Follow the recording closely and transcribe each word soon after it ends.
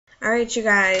Alright you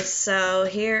guys, so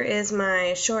here is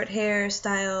my short hair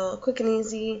style quick and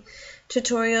easy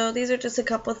tutorial. These are just a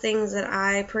couple things that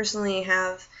I personally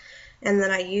have and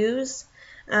that I use.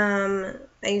 I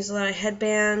use a lot of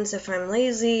headbands if I'm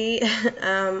lazy,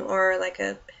 or like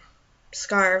a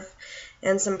scarf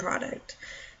and some product.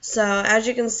 So as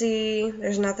you can see,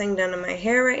 there's nothing done to my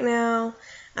hair right now.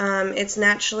 It's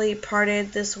naturally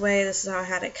parted this way. This is how I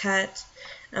had it cut.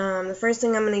 The first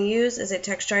thing I'm going to use is a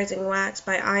texturizing wax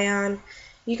by Ion.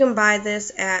 You can buy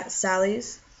this at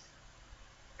Sally's.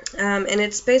 And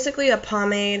it's basically a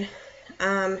pomade.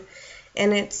 And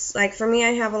it's like, for me,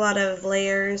 I have a lot of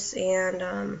layers,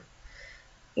 and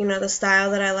you know, the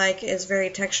style that I like is very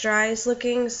texturized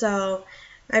looking. So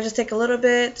I just take a little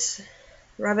bit,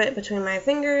 rub it between my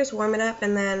fingers, warm it up,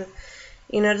 and then,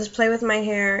 you know, just play with my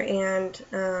hair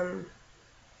and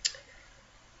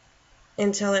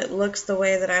until it looks the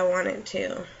way that I want it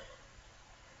to.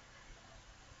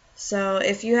 So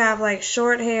if you have like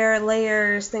short hair,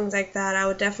 layers, things like that, I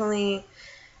would definitely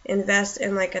invest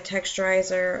in like a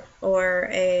texturizer or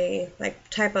a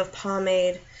like type of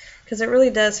pomade, because it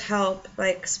really does help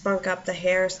like spunk up the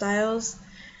hairstyles.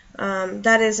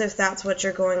 That is if that's what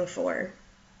you're going for.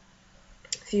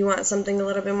 If you want something a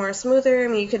little bit more smoother, I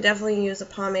mean, you could definitely use a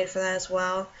pomade for that as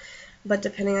well, but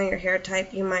depending on your hair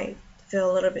type, you might feel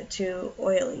a little bit too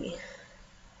oily.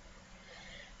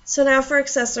 So now for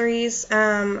accessories,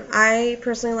 I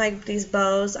personally like these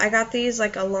bows. I got these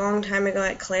like a long time ago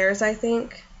at Claire's, I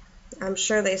think. I'm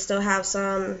sure they still have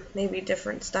some, maybe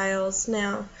different styles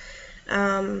now.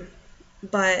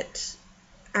 But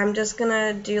I'm just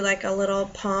gonna do like a little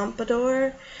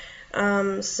pompadour.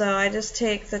 So I just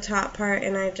take the top part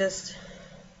and I just,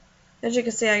 as you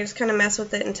can see, I just kind of mess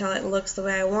with it until it looks the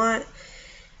way I want.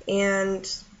 And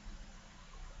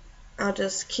I'll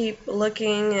just keep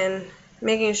looking and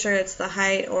making sure it's the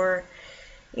height, or,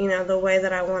 you know, the way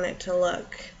that I want it to look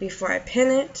before I pin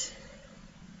it.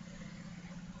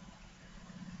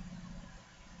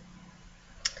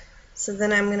 So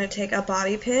then I'm going to take a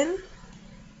bobby pin,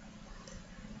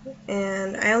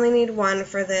 and I only need one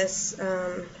for this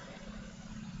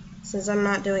since I'm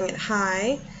not doing it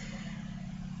high.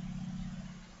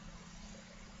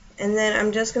 And then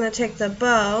I'm just going to take the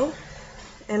bow,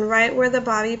 and right where the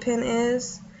bobby pin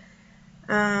is,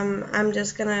 I'm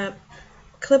just going to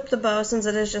clip the bow. Since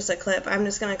it is just a clip, I'm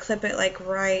just going to clip it like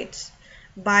right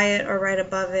by it or right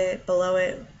above it, below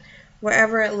it,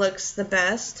 wherever it looks the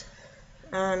best.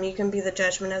 You can be the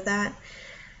judgment of that.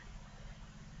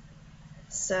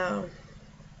 So,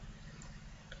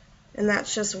 and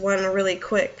that's just one really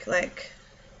quick like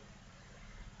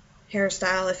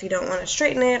hairstyle if you don't want to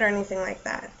straighten it or anything like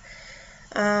that.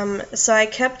 So I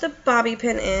kept the bobby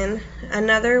pin in.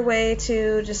 Another way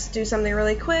to just do something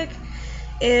really quick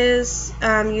is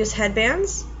use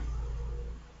headbands.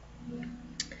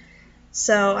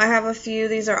 So I have a few.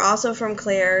 These are also from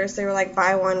Claire's. They were like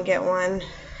buy one get one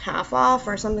half off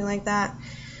or something like that.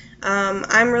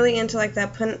 I'm really into like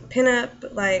that pin-up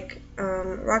like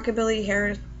rockabilly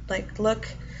hair like look,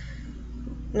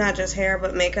 not just hair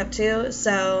but makeup too.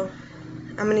 So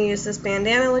I'm gonna use this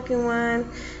bandana looking one,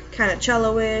 kind of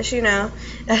cello-ish, you know.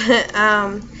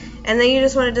 And then you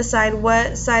just want to decide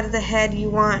what side of the head you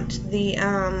want the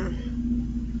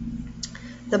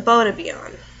bow to be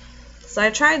on. So I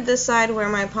tried this side where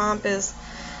my pomp is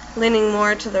leaning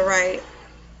more to the right,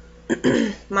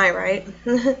 my right.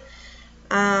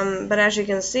 But as you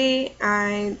can see,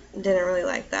 I didn't really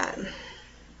like that.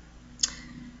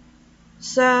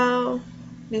 So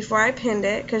before I pinned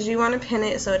it, because you want to pin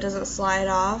it so it doesn't slide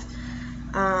off,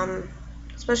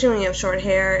 especially when you have short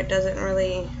hair, it doesn't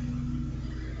really,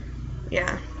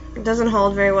 yeah, it doesn't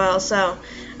hold very well. So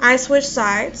I switched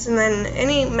sides, and then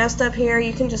any messed up hair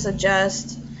you can just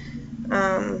adjust.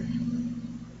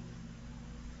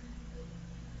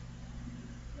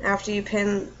 After you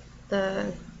pin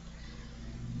the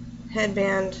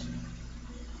headband,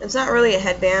 it's not really a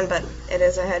headband, but it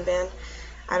is a headband.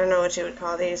 I don't know what you would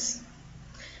call these.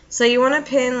 So you want to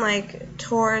pin like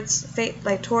towards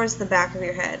the back of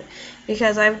your head,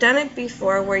 because I've done it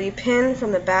before where you pin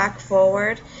from the back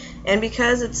forward, and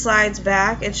because it slides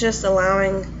back, it's just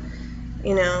allowing,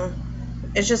 you know,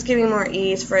 it's just giving more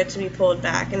ease for it to be pulled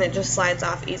back, and it just slides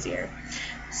off easier.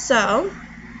 So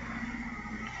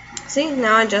see,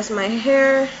 now I adjust my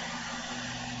hair.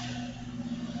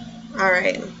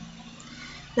 Alright.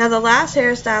 Now the last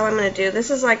hairstyle I'm going to do, this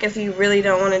is like if you really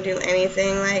don't want to do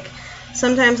anything. Like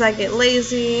sometimes I get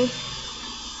lazy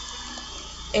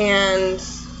and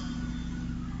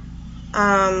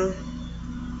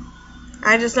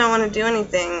I just don't want to do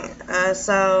anything.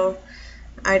 So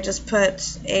I just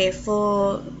put a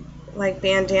full like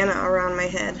bandana around my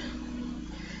head.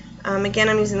 Again,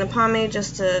 I'm using the pomade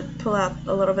just to pull out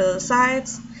a little bit of the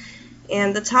sides.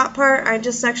 And the top part I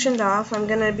just sectioned off. I'm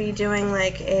going to be doing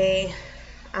like a,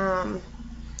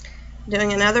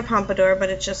 doing another pompadour, but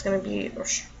it's just going to be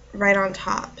right on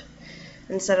top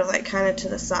instead of like kind of to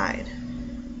the side.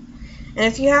 And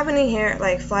if you have any hair,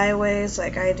 like flyaways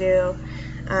like I do,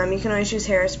 you can always use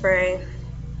hairspray,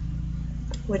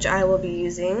 which I will be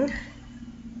using.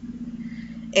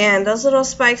 And those little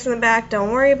spikes in the back,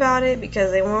 don't worry about it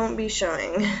because they won't be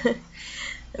showing.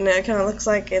 And it kind of looks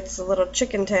like it's a little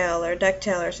chicken tail or duck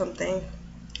tail or something.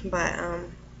 But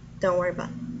don't worry about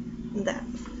that.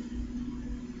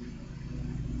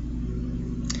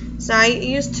 So I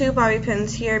used 2 bobby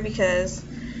pins here because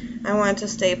I want to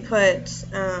stay put.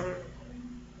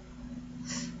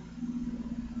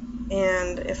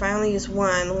 And if I only use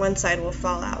one side will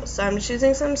fall out. So I'm just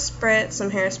using some spritz,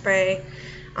 some hairspray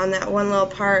on that one little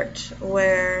part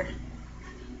where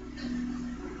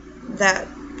that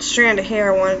strand of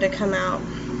hair wanted to come out.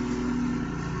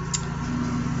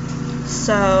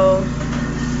 So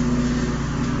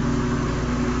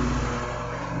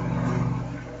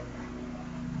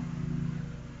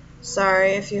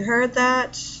sorry if you heard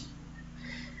that.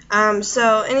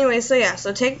 So anyway, so yeah,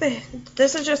 so take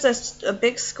this is just a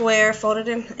big square folded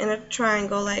in a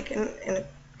triangle, like in a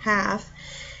half,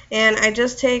 and I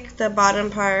just take the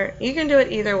bottom part. You can do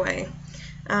it either way.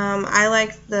 I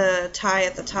like the tie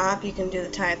at the top. You can do the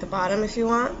tie at the bottom if you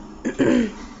want.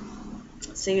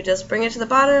 So you just bring it to the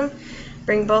bottom,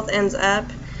 bring both ends up,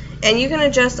 and you can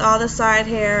adjust all the side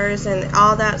hairs and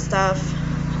all that stuff.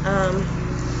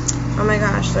 Oh my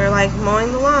gosh, they're like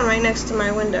mowing the lawn right next to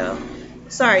my window.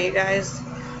 Sorry, you guys.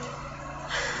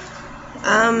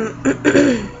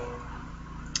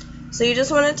 So you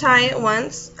just want to tie it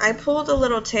once. I pulled a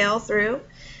little tail through,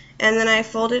 and then I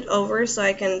fold it over so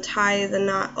I can tie the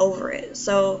knot over it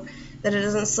so that it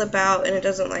doesn't slip out and it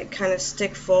doesn't like kind of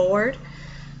stick forward.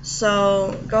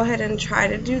 So go ahead and try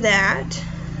to do that.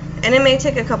 And it may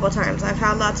take a couple times. I've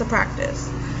had lots of practice.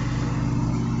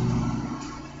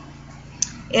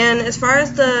 And as far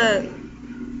as the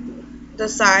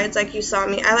sides, like you saw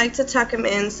me, I like to tuck them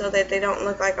in so that they don't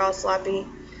look like all sloppy.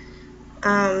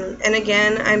 And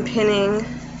again, I'm pinning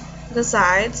the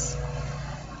sides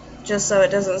just so it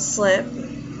doesn't slip,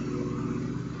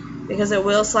 because it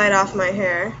will slide off my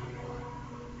hair.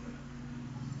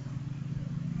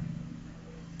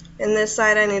 And this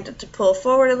side I needed to pull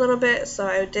forward a little bit, so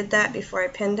I did that before I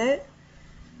pinned it.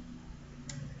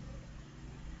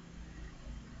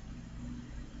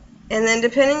 And then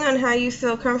depending on how you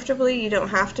feel comfortably, you don't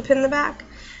have to pin the back,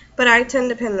 but I tend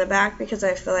to pin the back because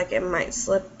I feel like it might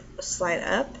slide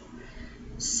up.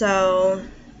 So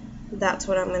that's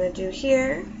what I'm going to do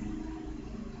here.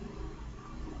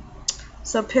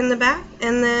 So pin the back,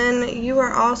 and then you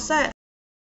are all set.